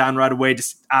 He went down right away,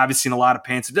 just obviously in a lot of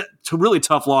pain. So it's a really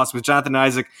tough loss with Jonathan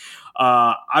Isaac.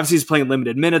 Obviously, he's playing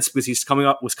limited minutes because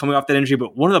was coming off that injury,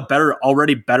 but one of the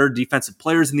already better defensive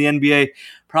players in the NBA,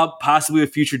 possibly a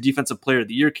future defensive player of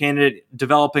the year candidate,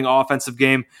 developing offensive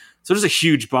game. So there's a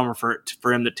huge bummer for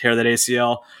him to tear that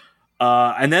ACL.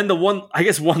 And then one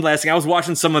last thing, I was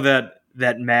watching some of that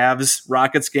Mavs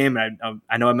Rockets game, and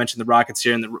I know I mentioned the Rockets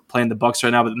here and they're playing the Bucks right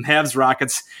now, but the Mavs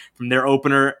Rockets from their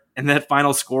opener and that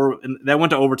final score, and that went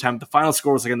to overtime. The final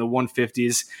score was like in the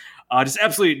 150s. Just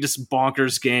absolutely just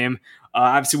bonkers game.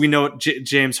 Obviously, we know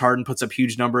James Harden puts up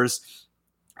huge numbers,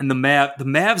 and the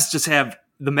Mavs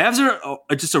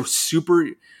are just a super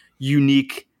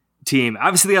unique team.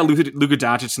 Obviously, they got Luka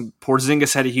Doncic, and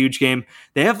Porzingis had a huge game.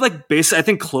 They have basically, I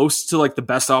think, close to the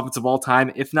best offense of all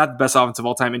time, if not the best offense of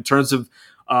all time in terms of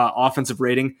offensive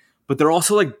rating. But they're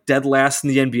also dead last in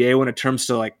the NBA when it comes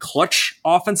to clutch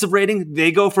offensive rating.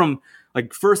 They go from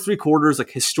first 3 quarters,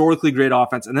 historically great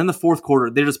offense. And then the fourth quarter,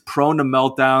 they're just prone to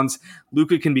meltdowns.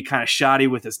 Luka can be kind of shoddy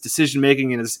with his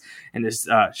decision-making and his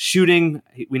shooting.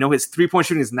 We know his 3-point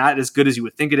shooting is not as good as you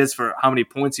would think it is for how many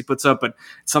points he puts up, but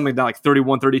it's something down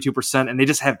 31, 32%. And they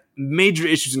just have major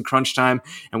issues in crunch time.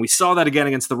 And we saw that again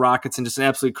against the Rockets in just an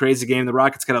absolutely crazy game. The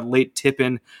Rockets got a late tip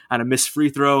in on a missed free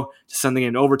throw to sending it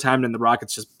into overtime, and the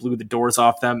Rockets just blew the doors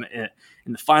off them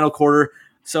in the final quarter.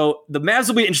 So the Mavs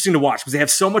will be interesting to watch because they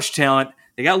have so much talent.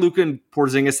 They got Luka and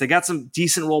Porzingis. They got some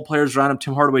decent role players around them.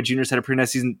 Tim Hardaway Jr. had a pretty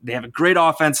nice season. They have a great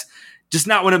offense, just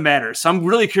not when it matters. So I'm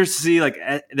really curious to see,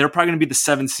 they're probably going to be the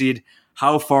 7th seed,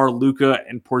 how far Luka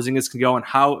and Porzingis can go and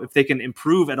if they can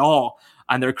improve at all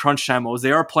on their crunch time modes.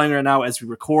 They are playing right now as we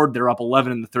record. They're up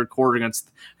 11 in the third quarter against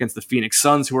the Phoenix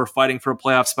Suns, who are fighting for a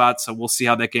playoff spot. So we'll see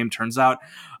how that game turns out.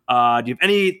 Do you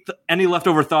have any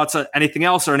leftover thoughts, anything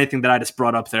else, or anything that I just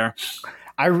brought up there?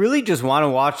 I really just want to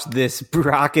watch this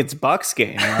Rockets-Bucks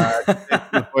game in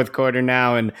the fourth quarter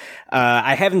now, and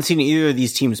I haven't seen either of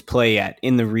these teams play yet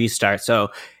in the restart. So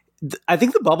I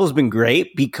think the bubble's been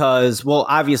great because, well,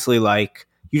 obviously,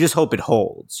 you just hope it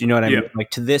holds. You know what I mean?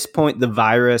 To this point, the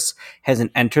virus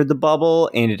hasn't entered the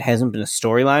bubble, and it hasn't been a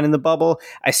storyline in the bubble.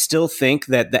 I still think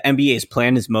that the NBA's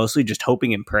plan is mostly just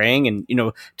hoping and praying, and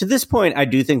to this point, I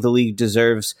do think the league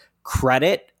deserves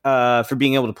credit for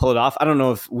being able to pull it off. I don't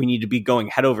know if we need to be going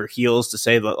head over heels to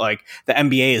say that the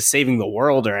NBA is saving the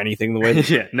world or anything the way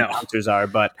the sponsors are,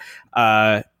 but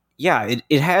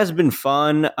it has been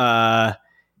fun. And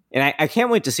I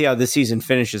can't wait to see how this season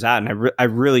finishes out. And I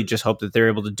really just hope that they're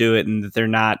able to do it and that they're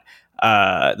not,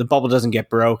 the bubble doesn't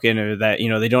get broken or that,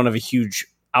 they don't have a huge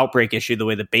outbreak issue the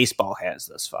way that baseball has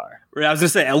thus far. I was gonna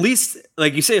say, at least,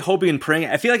 like you say, hoping and praying.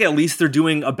 I feel like at least they're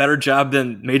doing a better job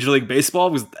than Major League Baseball,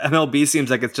 because MLB seems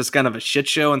like it's just kind of a shit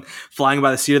show and flying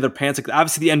by the seat of their pants. Like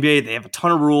obviously the NBA, they have a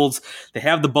ton of rules. They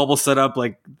have the bubble set up.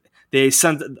 Like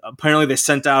apparently they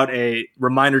sent out a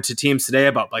reminder to teams today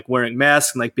about like wearing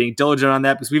masks and like being diligent on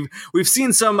that, because we've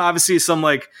seen some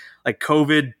like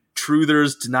COVID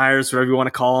truthers, deniers, whatever you want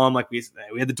to call them. Like we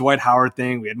had the Dwight Howard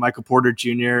thing. We had Michael Porter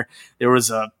Jr. There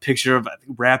was a picture of, I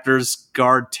think, Raptors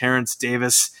guard Terrence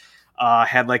Davis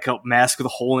had like a mask with a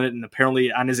hole in it. And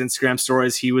apparently on his Instagram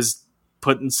stories, he was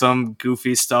putting some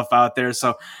goofy stuff out there.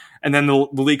 So, and then the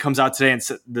league comes out today and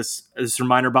this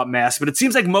reminder about masks. But it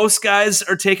seems like most guys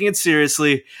are taking it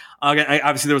seriously.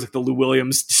 Obviously, there was like the Lou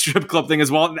Williams strip club thing as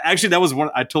well. Actually, that was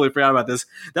one, I totally forgot about this.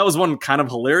 That was one kind of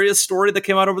hilarious story that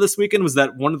came out over this weekend, was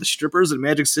that one of the strippers at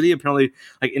Magic City apparently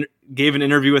like gave an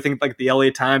interview, I think like the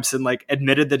LA Times, and like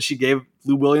admitted that she gave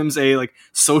Lou Williams a like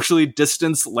socially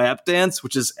distanced lap dance,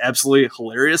 which is absolutely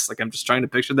hilarious. Like I'm just trying to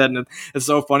picture that, and it's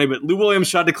so funny. But Lou Williams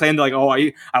tried to claim that like, oh,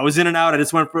 I was in and out. I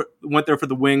just went there for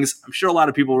the wings. I'm sure a lot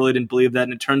of people really didn't believe that,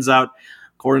 and it turns out,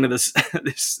 according to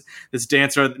this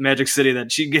dancer at Magic City,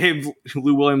 that she gave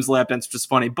Lou Williams lap dance, which is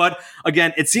funny. But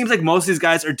again, it seems like most of these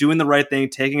guys are doing the right thing,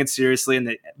 taking it seriously, and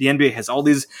the NBA has all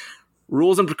these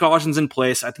rules and precautions in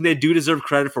place. I think they do deserve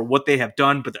credit for what they have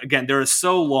done. But again, there is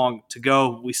so long to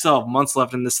go. We still have months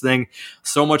left in this thing.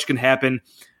 So much can happen.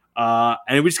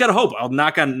 And we just got to hope. I'll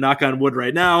knock on wood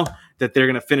right now that they're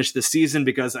going to finish this season,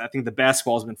 because I think the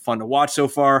basketball has been fun to watch so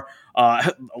far.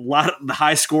 A lot of the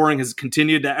high scoring has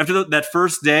continued after that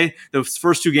first day. Those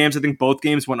first two games, I think both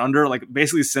games went under. Like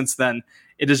basically since then,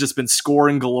 it has just been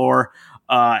scoring galore.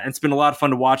 And it's been a lot of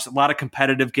fun to watch. A lot of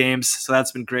competitive games, so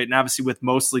that's been great. And obviously, with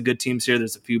mostly good teams here,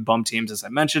 there's a few bum teams, as I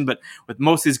mentioned, but with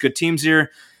most of these good teams here,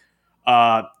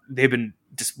 they've been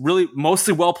just really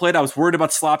mostly well played. I was worried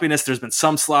about sloppiness. There's been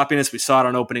some sloppiness. We saw it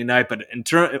on opening night, but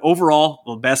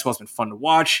overall, basketball's been fun to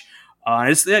watch.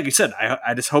 Like you said,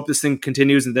 I just hope this thing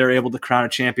continues and they're able to crown a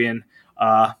champion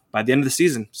by the end of the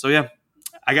season. So yeah,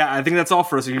 I think that's all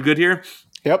for us. Are you good here?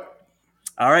 Yep.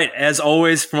 All right. As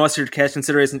always, from us here at Cash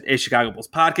Considerations, a Chicago Bulls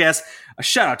podcast, a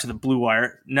shout out to the Blue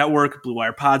Wire Network, Blue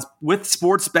Wire Pods with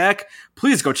sports back.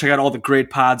 Please go check out all the great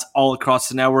pods all across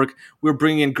the network. We're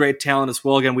bringing in great talent as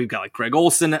well. Again, we've got like Greg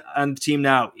Olson on the team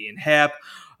now, Ian Happ,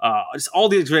 just all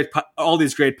these great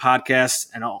podcasts,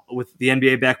 and with the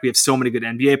NBA back, we have so many good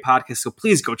NBA podcasts. So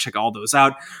please go check all those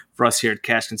out. For us here at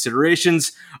Cash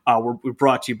Considerations, we're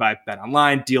brought to you by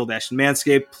BetOnline, Deal Dash, and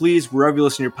Manscaped. Please, wherever you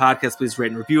listen to your podcast, please rate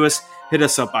and review us. Hit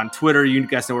us up on Twitter. You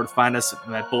guys know where to find us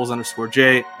at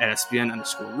Bulls_J, at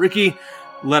SBN_Ricky.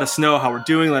 Let us know how we're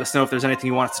doing. Let us know if there's anything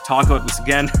you want us to talk about. Because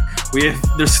again, we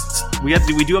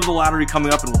do have the lottery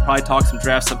coming up, and we'll probably talk some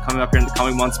draft stuff coming up here in the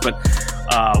coming months. But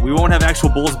we won't have actual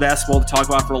Bulls basketball to talk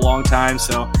about for a long time.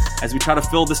 So as we try to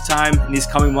fill this time in these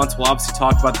coming months, we'll obviously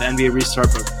talk about the NBA restart.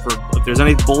 But if there's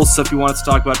any Bulls stuff you want us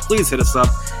to talk about, please hit us up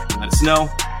and let us know.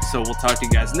 So we'll talk to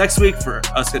you guys next week. For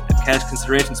us at Cash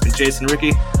Considerations, it's been Jason and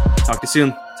Ricky. Talk to you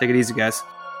soon. Take it easy, guys.